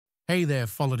Hey there,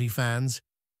 FOLITY fans.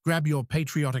 Grab your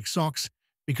patriotic socks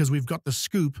because we've got the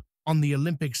scoop on the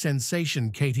Olympic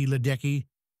sensation Katie Ledecky.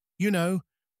 You know,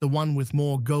 the one with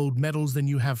more gold medals than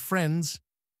you have friends.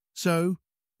 So,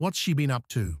 what's she been up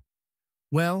to?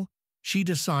 Well, she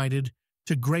decided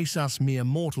to grace us mere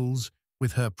mortals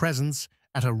with her presence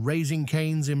at a Raising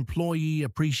Cane's Employee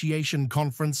Appreciation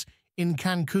Conference in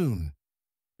Cancun.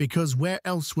 Because where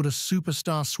else would a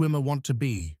superstar swimmer want to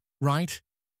be, right?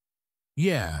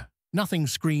 Yeah, nothing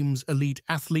screams elite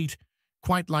athlete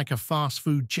quite like a fast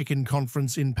food chicken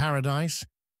conference in paradise.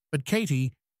 But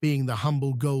Katie, being the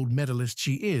humble gold medalist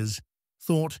she is,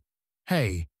 thought,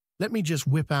 hey, let me just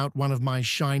whip out one of my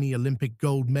shiny Olympic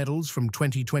gold medals from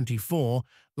 2024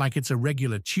 like it's a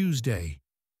regular Tuesday.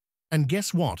 And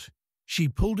guess what? She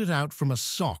pulled it out from a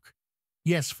sock.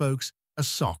 Yes, folks, a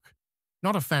sock.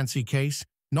 Not a fancy case,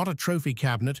 not a trophy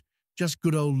cabinet, just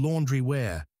good old laundry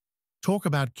wear. Talk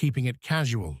about keeping it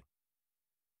casual.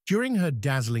 During her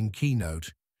dazzling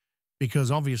keynote,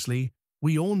 because obviously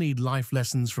we all need life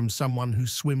lessons from someone who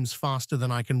swims faster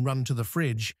than I can run to the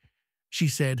fridge, she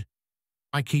said,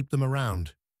 I keep them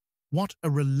around. What a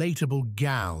relatable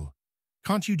gal.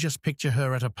 Can't you just picture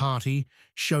her at a party,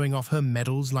 showing off her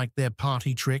medals like they're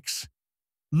party tricks?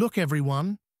 Look,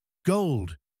 everyone.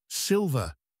 Gold,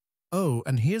 silver. Oh,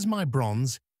 and here's my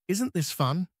bronze. Isn't this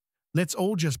fun? Let's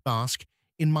all just bask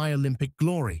in my Olympic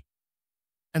glory.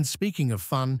 And speaking of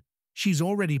fun, she's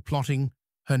already plotting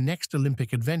her next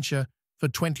Olympic adventure for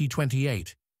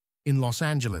 2028 in Los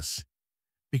Angeles.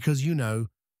 Because, you know,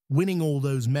 winning all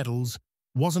those medals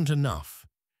wasn't enough.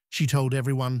 She told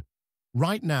everyone,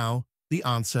 right now, the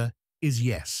answer is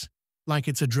yes. Like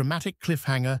it's a dramatic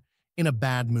cliffhanger in a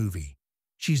bad movie.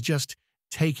 She's just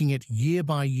taking it year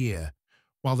by year,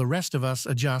 while the rest of us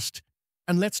adjust.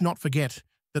 And let's not forget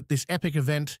that this epic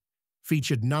event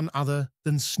featured none other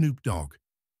than Snoop Dogg.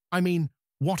 I mean,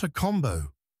 what a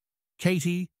combo.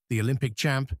 Katie, the Olympic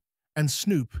champ, and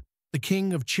Snoop, the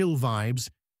king of chill vibes,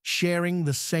 sharing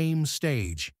the same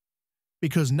stage.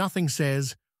 Because nothing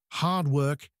says hard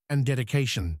work and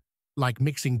dedication like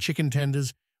mixing chicken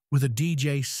tenders with a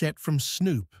DJ set from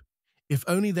Snoop. If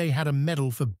only they had a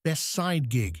medal for best side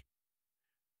gig.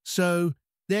 So,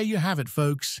 there you have it,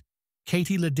 folks.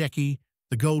 Katie Ledecky,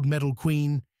 the gold medal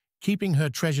queen, keeping her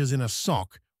treasures in a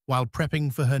sock while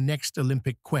prepping for her next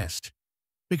Olympic quest.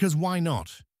 Because why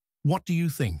not? What do you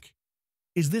think?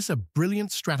 Is this a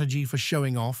brilliant strategy for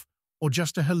showing off or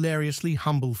just a hilariously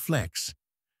humble flex?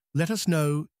 Let us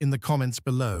know in the comments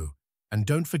below. And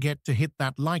don't forget to hit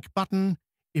that like button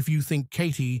if you think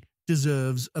Katie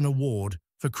deserves an award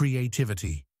for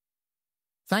creativity.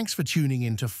 Thanks for tuning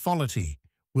in to FOLITY.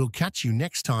 We'll catch you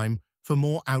next time for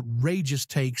more outrageous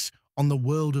takes on the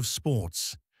world of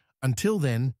sports. Until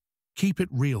then, keep it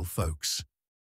real, folks.